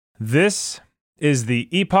This is the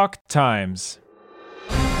Epoch Times.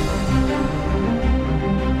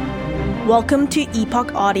 Welcome to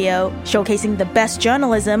Epoch Audio, showcasing the best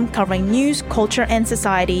journalism covering news, culture, and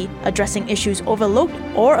society, addressing issues overlooked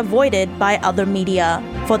or avoided by other media.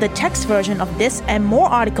 For the text version of this and more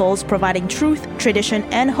articles providing truth, tradition,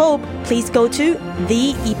 and hope, please go to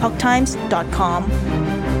theepochtimes.com.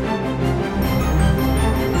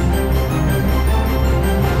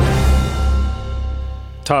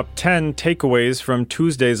 Top 10 takeaways from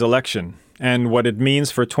Tuesday's election and what it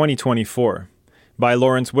means for 2024 by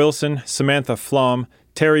Lawrence Wilson, Samantha Flom,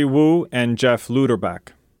 Terry Wu, and Jeff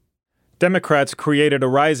Luderbach. Democrats created a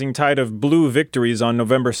rising tide of blue victories on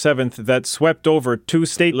November 7th that swept over 2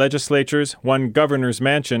 state legislatures, 1 governor's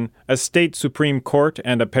mansion, a state Supreme Court,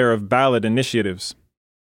 and a pair of ballot initiatives.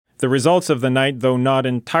 The results of the night, though not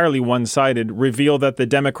entirely one-sided, reveal that the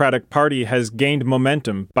Democratic Party has gained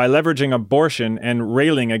momentum by leveraging abortion and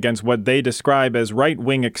railing against what they describe as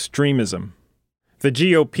right-wing extremism. The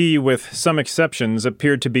GOP, with some exceptions,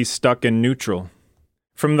 appeared to be stuck in neutral.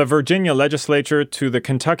 From the Virginia legislature to the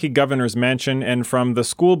Kentucky governor's mansion and from the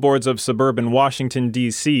school boards of suburban Washington,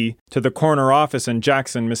 D.C. to the corner office in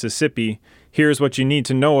Jackson, Mississippi, here's what you need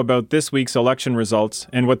to know about this week's election results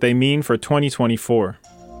and what they mean for 2024.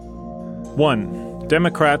 1.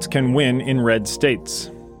 Democrats can win in red states.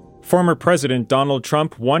 Former President Donald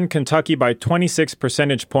Trump won Kentucky by 26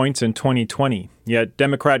 percentage points in 2020, yet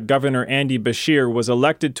Democrat Governor Andy Beshear was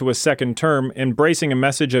elected to a second term, embracing a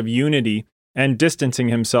message of unity and distancing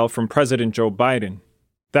himself from President Joe Biden.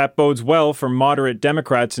 That bodes well for moderate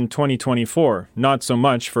Democrats in 2024, not so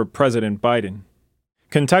much for President Biden.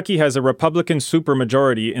 Kentucky has a Republican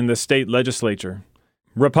supermajority in the state legislature.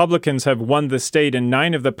 Republicans have won the state in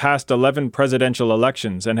 9 of the past 11 presidential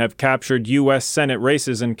elections and have captured U.S. Senate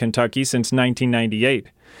races in Kentucky since 1998.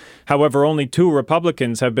 However, only 2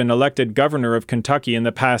 Republicans have been elected governor of Kentucky in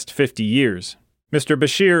the past 50 years. Mr.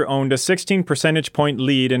 Beshear owned a 16 percentage point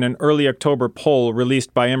lead in an early October poll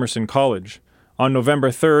released by Emerson College. On November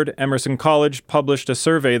 3rd, Emerson College published a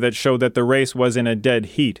survey that showed that the race was in a dead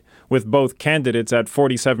heat, with both candidates at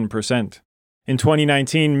 47%. In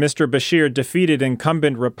 2019, Mr. Beshear defeated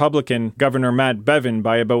incumbent Republican Governor Matt Bevin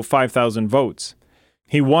by about 5,000 votes.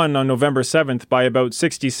 He won on November 7th by about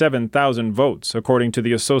 67,000 votes, according to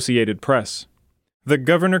the Associated Press. The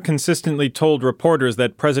governor consistently told reporters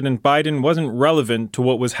that President Biden wasn't relevant to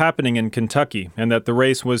what was happening in Kentucky and that the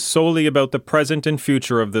race was solely about the present and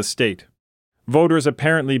future of the state. Voters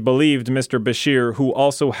apparently believed Mr. Beshear, who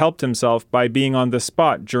also helped himself by being on the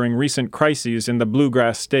spot during recent crises in the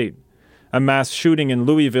bluegrass state. A mass shooting in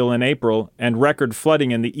Louisville in April, and record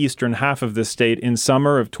flooding in the eastern half of the state in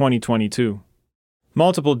summer of 2022.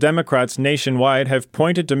 Multiple Democrats nationwide have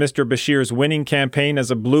pointed to Mr. Beshear's winning campaign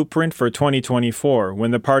as a blueprint for 2024,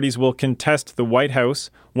 when the parties will contest the White House,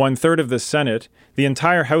 1/3 of the Senate, the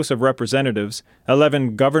entire House of Representatives,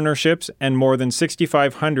 11 governorships, and more than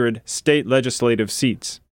 6,500 state legislative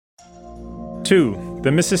seats. 2.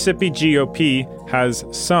 The Mississippi GOP has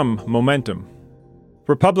some momentum.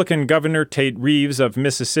 Republican Governor Tate Reeves of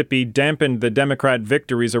Mississippi dampened the Democrat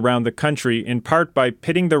victories around the country in part by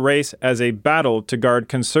pitting the race as a battle to guard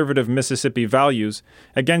conservative Mississippi values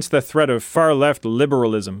against the threat of far-left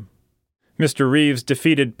liberalism. Mr. Reeves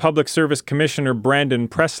defeated Public Service Commissioner Brandon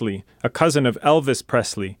Presley, a cousin of Elvis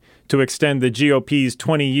Presley, to extend the GOP's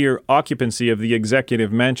 20-year occupancy of the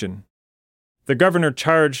executive mansion. The governor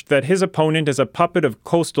charged that his opponent is a puppet of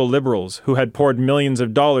coastal liberals who had poured millions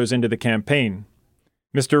of dollars into the campaign.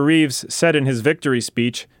 Mr. Reeves said in his victory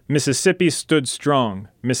speech, "Mississippi stood strong.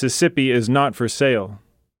 Mississippi is not for sale."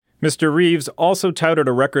 Mr. Reeves also touted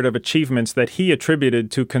a record of achievements that he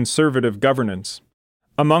attributed to conservative governance.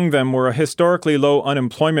 Among them were a historically low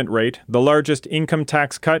unemployment rate, the largest income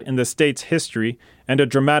tax cut in the state's history, and a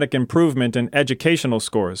dramatic improvement in educational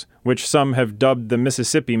scores, which some have dubbed the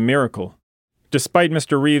Mississippi Miracle. Despite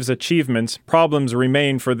Mr. Reeves' achievements, problems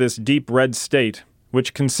remain for this deep red state,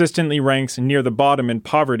 which consistently ranks near the bottom in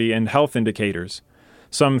poverty and health indicators.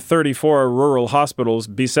 Some 34 rural hospitals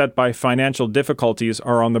beset by financial difficulties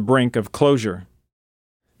are on the brink of closure.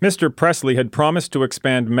 Mr. Presley had promised to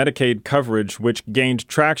expand Medicaid coverage, which gained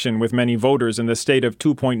traction with many voters in the state of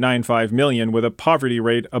 2.95 million with a poverty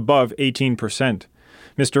rate above 18%.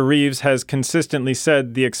 Mr. Reeves has consistently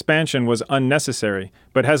said the expansion was unnecessary,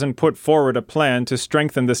 but hasn't put forward a plan to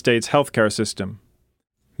strengthen the state's healthcare system.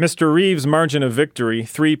 Mr. Reeves' margin of victory,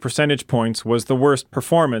 3 percentage points, was the worst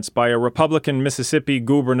performance by a Republican Mississippi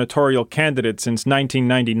gubernatorial candidate since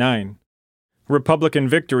 1999. Republican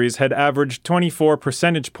victories had averaged 24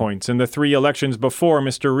 percentage points in the 3 elections before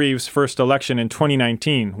Mr. Reeves' first election in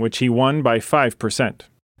 2019, which he won by 5%.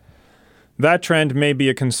 That trend may be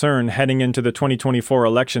a concern heading into the 2024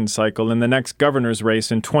 election cycle and the next governor's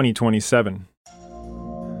race in 2027.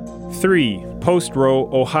 3. Post-Roe,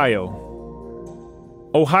 Ohio.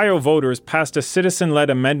 Ohio voters passed a citizen-led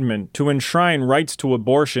amendment to enshrine rights to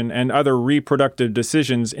abortion and other reproductive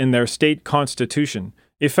decisions in their state constitution,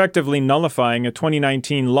 effectively nullifying a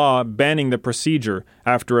 2019 law banning the procedure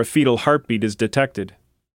after a fetal heartbeat is detected.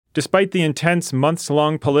 Despite the intense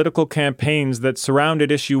months-long political campaigns that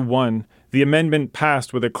surrounded Issue 1, the amendment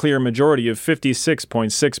passed with a clear majority of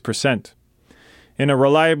 56.6%. In a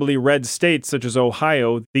reliably red state such as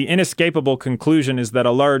Ohio, the inescapable conclusion is that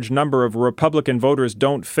a large number of Republican voters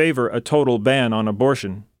don't favor a total ban on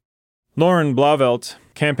abortion. Lauren Blauvelt,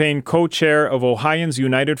 campaign co-chair of Ohioans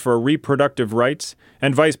United for Reproductive Rights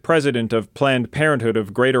and vice president of Planned Parenthood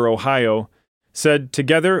of Greater Ohio, said,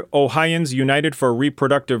 "Together, Ohioans United for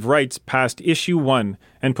Reproductive Rights passed Issue 1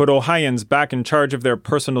 and put Ohioans back in charge of their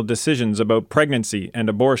personal decisions about pregnancy and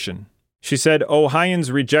abortion." She said Ohioans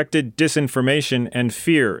rejected disinformation and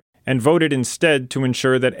fear and voted instead to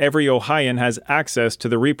ensure that every Ohioan has access to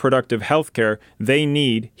the reproductive health care they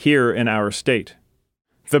need here in our state.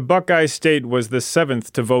 The Buckeye State was the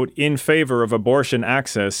 7th to vote in favor of abortion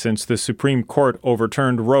access since the Supreme Court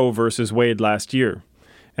overturned Roe v. Wade last year.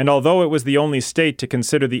 And although it was the only state to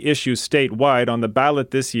consider the issue statewide on the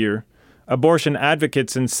ballot this year, abortion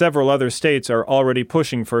advocates in several other states are already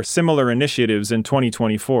pushing for similar initiatives in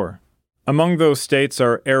 2024. Among those states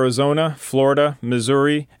are Arizona, Florida,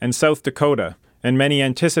 Missouri, and South Dakota, and many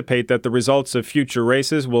anticipate that the results of future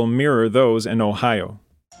races will mirror those in Ohio.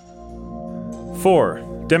 4.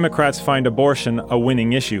 Democrats find abortion a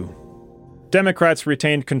winning issue. Democrats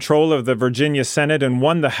retained control of the Virginia Senate and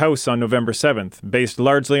won the House on November 7th, based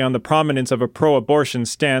largely on the prominence of a pro-abortion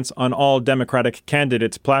stance on all Democratic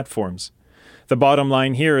candidates' platforms. The bottom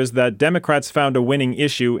line here is that Democrats found a winning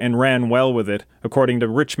issue and ran well with it, according to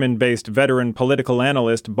Richmond-based veteran political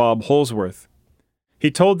analyst Bob Holsworth.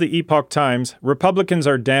 He told the Epoch Times, "Republicans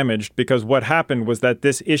are damaged because what happened was that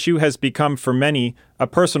this issue has become, for many, a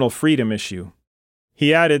personal freedom issue."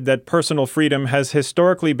 He added that personal freedom has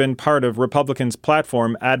historically been part of Republicans'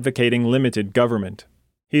 platform advocating limited government.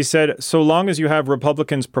 He said, "So long as you have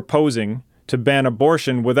Republicans proposing to ban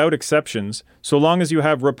abortion without exceptions, so long as you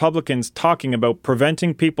have Republicans talking about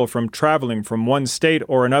preventing people from traveling from one state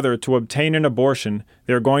or another to obtain an abortion,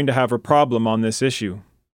 they're going to have a problem on this issue."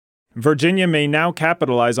 Virginia may now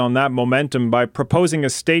capitalize on that momentum by proposing a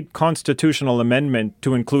state constitutional amendment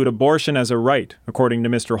to include abortion as a right, according to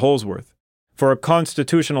Mr. Holsworth. For a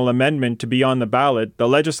constitutional amendment to be on the ballot, the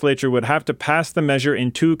legislature would have to pass the measure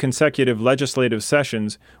in 2 consecutive legislative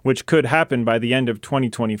sessions, which could happen by the end of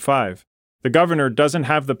 2025. The governor doesn't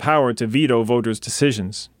have the power to veto voters'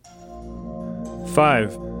 decisions.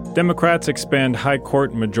 5. Democrats expand high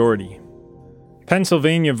court majority.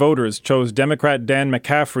 Pennsylvania voters chose Democrat Dan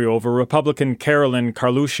McCaffrey over Republican Carolyn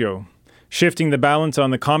Carluccio, shifting the balance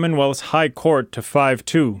on the Commonwealth's high court to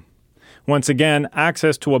 5-2. Once again,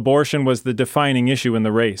 access to abortion was the defining issue in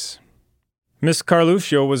the race. Ms.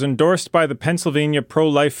 Carluccio was endorsed by the Pennsylvania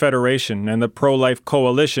Pro-Life Federation and the Pro-Life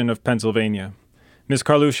Coalition of Pennsylvania. Ms.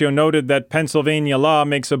 Carluccio noted that Pennsylvania law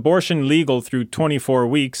makes abortion legal through 24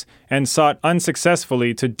 weeks and sought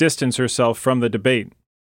unsuccessfully to distance herself from the debate.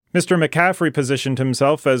 Mr. McCaffrey positioned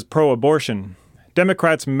himself as pro-abortion.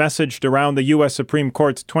 Democrats messaged around the U.S. Supreme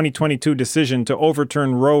Court's 2022 decision to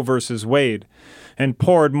overturn Roe v. Wade and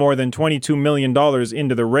poured more than $22 million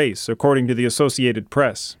into the race, according to the Associated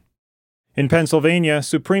Press. In Pennsylvania,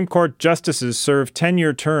 Supreme Court justices serve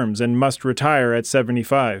 10-year terms and must retire at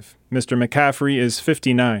 75. Mr. McCaffrey is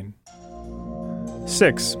 59.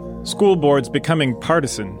 6. School boards becoming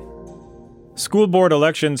partisan. School board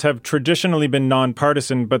elections have traditionally been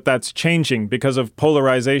nonpartisan, but that's changing because of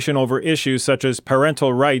polarization over issues such as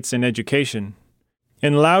parental rights in education.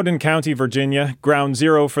 In Loudoun County, Virginia, ground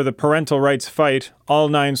zero for the parental rights fight, all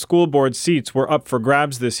 9 school board seats were up for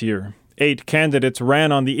grabs this year. 8 candidates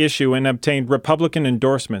ran on the issue and obtained Republican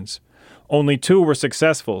endorsements. Only 2 were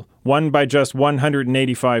successful, one by just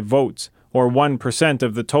 185 votes, or 1%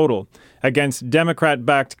 of the total, against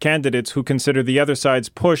Democrat-backed candidates who consider the other side's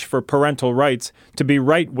push for parental rights to be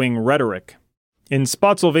right-wing rhetoric. In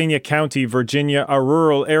Spotsylvania County, Virginia, a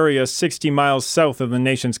rural area 60 miles south of the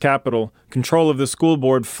nation's capital, control of the school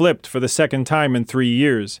board flipped for the second time in 3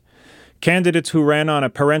 years. Candidates who ran on a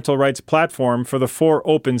parental rights platform for the 4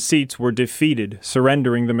 open seats were defeated,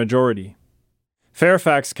 surrendering the majority.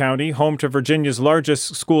 Fairfax County, home to Virginia's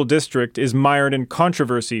largest school district, is mired in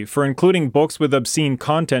controversy for including books with obscene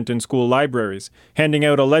content in school libraries, handing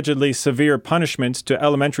out allegedly severe punishments to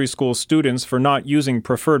elementary school students for not using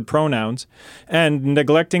preferred pronouns, and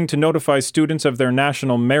neglecting to notify students of their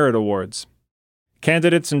National Merit Awards.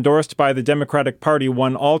 Candidates endorsed by the Democratic Party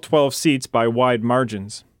won all 12 seats by wide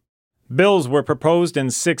margins. Bills were proposed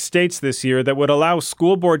in 6 states this year that would allow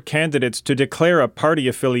school board candidates to declare a party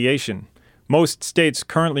affiliation. Most states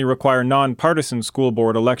currently require nonpartisan school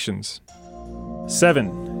board elections.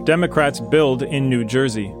 7. Democrats build in New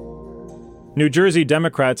Jersey. New Jersey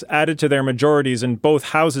Democrats added to their majorities in both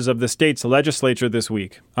houses of the state's legislature this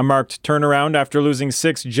week, a marked turnaround after losing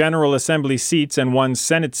 6 General Assembly seats and 1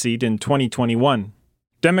 Senate seat in 2021.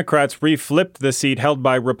 Democrats reflipped the seat held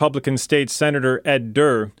by Republican State Senator Ed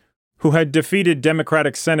Durr, who had defeated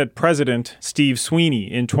Democratic Senate President Steve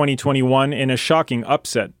Sweeney in 2021 in a shocking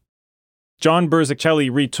upset. John Berzicelli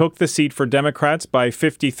retook the seat for Democrats by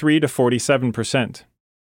 53 to 47%.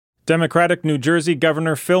 Democratic New Jersey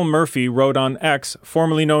Governor Phil Murphy wrote on X,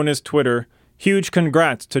 formerly known as Twitter, "Huge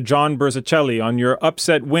congrats to John Berzicelli on your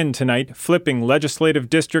upset win tonight, flipping Legislative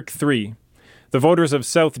District 3. The voters of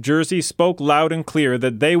South Jersey spoke loud and clear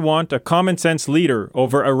that they want a common-sense leader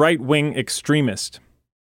over a right-wing extremist."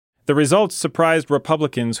 The results surprised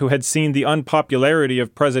Republicans who had seen the unpopularity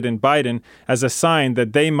of President Biden as a sign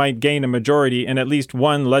that they might gain a majority in at least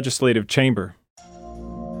one legislative chamber.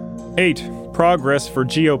 8. Progress for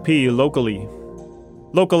GOP locally.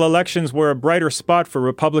 Local elections were a brighter spot for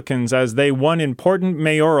Republicans as they won important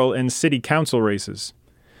mayoral and city council races.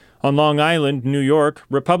 On Long Island, New York,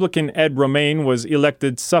 Republican Ed Romaine was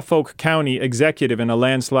elected Suffolk County executive in a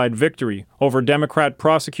landslide victory over Democrat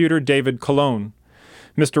prosecutor David Colon.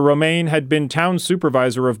 Mr. Romaine had been town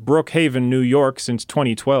supervisor of Brookhaven, New York since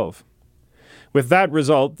 2012. With that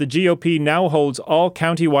result, the GOP now holds all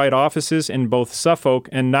countywide offices in both Suffolk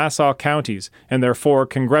and Nassau counties and their 4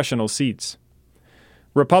 congressional seats.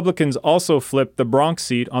 Republicans also flipped the Bronx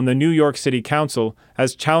seat on the New York City Council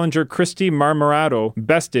as challenger Christy Marmorato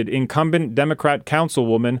bested incumbent Democrat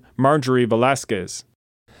councilwoman Marjorie Velasquez.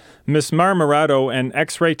 Ms. Marmorato, an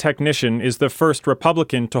X-ray technician, is the first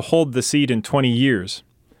Republican to hold the seat in 20 years.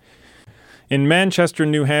 In Manchester,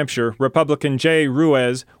 New Hampshire, Republican Jay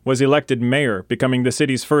Ruiz was elected mayor, becoming the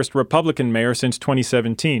city's first Republican mayor since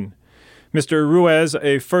 2017. Mr. Ruiz,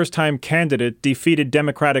 a first-time candidate, defeated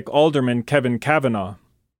Democratic Alderman Kevin Kavanaugh.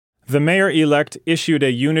 The mayor-elect issued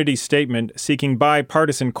a unity statement seeking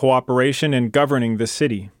bipartisan cooperation in governing the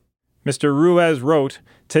city. Mr. Ruiz wrote,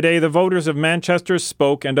 "Today the voters of Manchester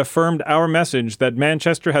spoke and affirmed our message that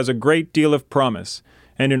Manchester has a great deal of promise,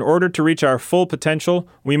 and in order to reach our full potential,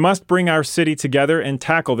 we must bring our city together and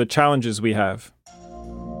tackle the challenges we have."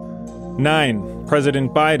 9.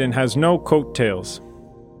 President Biden has no coattails.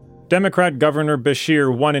 Democrat Governor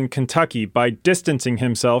Beshear won in Kentucky by distancing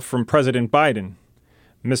himself from President Biden.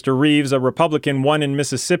 Mr. Reeves, a Republican, won in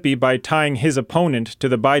Mississippi by tying his opponent to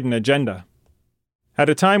the Biden agenda. At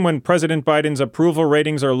a time when President Biden's approval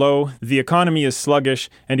ratings are low, the economy is sluggish,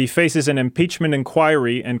 and he faces an impeachment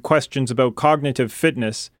inquiry and questions about cognitive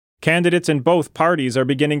fitness, candidates in both parties are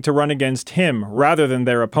beginning to run against him rather than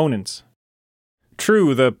their opponents.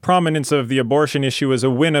 True, the prominence of the abortion issue is a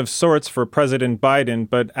win of sorts for President Biden,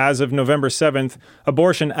 but as of November 7th,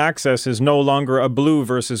 abortion access is no longer a blue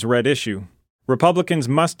versus red issue. Republicans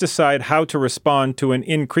must decide how to respond to an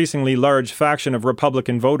increasingly large faction of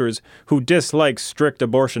Republican voters who dislike strict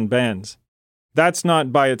abortion bans. That's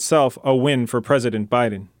not by itself a win for President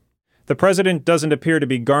Biden. The president doesn't appear to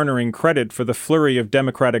be garnering credit for the flurry of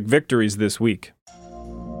Democratic victories this week.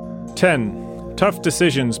 10. Tough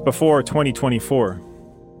decisions before 2024.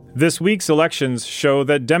 This week's elections show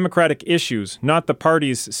that Democratic issues, not the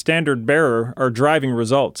party's standard bearer, are driving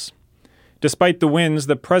results. Despite the wins,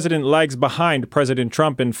 the president lags behind President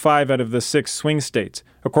Trump in 5 out of the 6 swing states,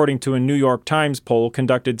 according to a New York Times poll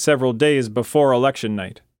conducted several days before election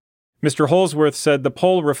night. Mr. Holsworth said the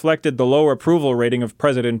poll reflected the low approval rating of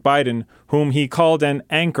President Biden, whom he called an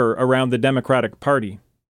anchor around the Democratic Party.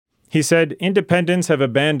 He said, "Independents have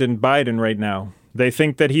abandoned Biden right now. They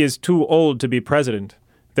think that he is too old to be president.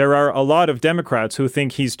 There are a lot of Democrats who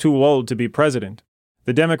think he's too old to be president.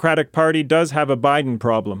 The Democratic Party does have a Biden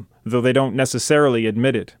problem, though they don't necessarily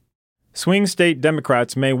admit it." Swing state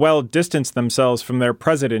Democrats may well distance themselves from their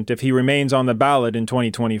president if he remains on the ballot in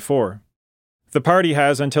 2024. The party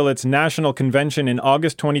has until its national convention in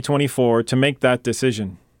August 2024 to make that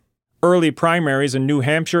decision. Early primaries in New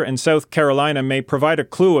Hampshire and South Carolina may provide a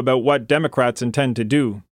clue about what Democrats intend to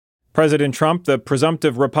do. President Trump, the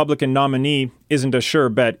presumptive Republican nominee, isn't a sure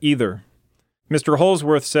bet either. Mr.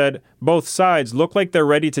 Holsworth said, both sides look like they're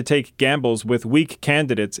ready to take gambles with weak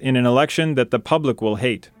candidates in an election that the public will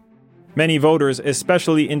hate. Many voters,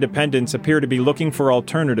 especially independents, appear to be looking for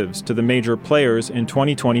alternatives to the major players in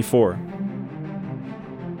 2024.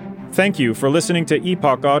 Thank you for listening to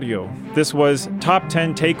Epoch Audio. This was Top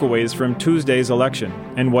 10 Takeaways from Tuesday's Election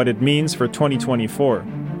and What It Means for 2024,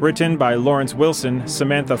 written by Lawrence Wilson,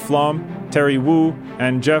 Samantha Flom, Terry Wu,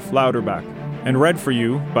 and Jeff Louderback, and read for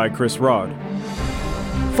you by Chris Rod.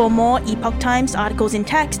 For more Epoch Times articles in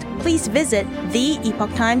text, please visit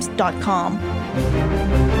theepochtimes.com.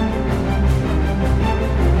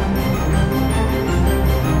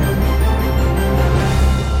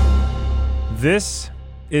 This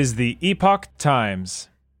is the Epoch Times.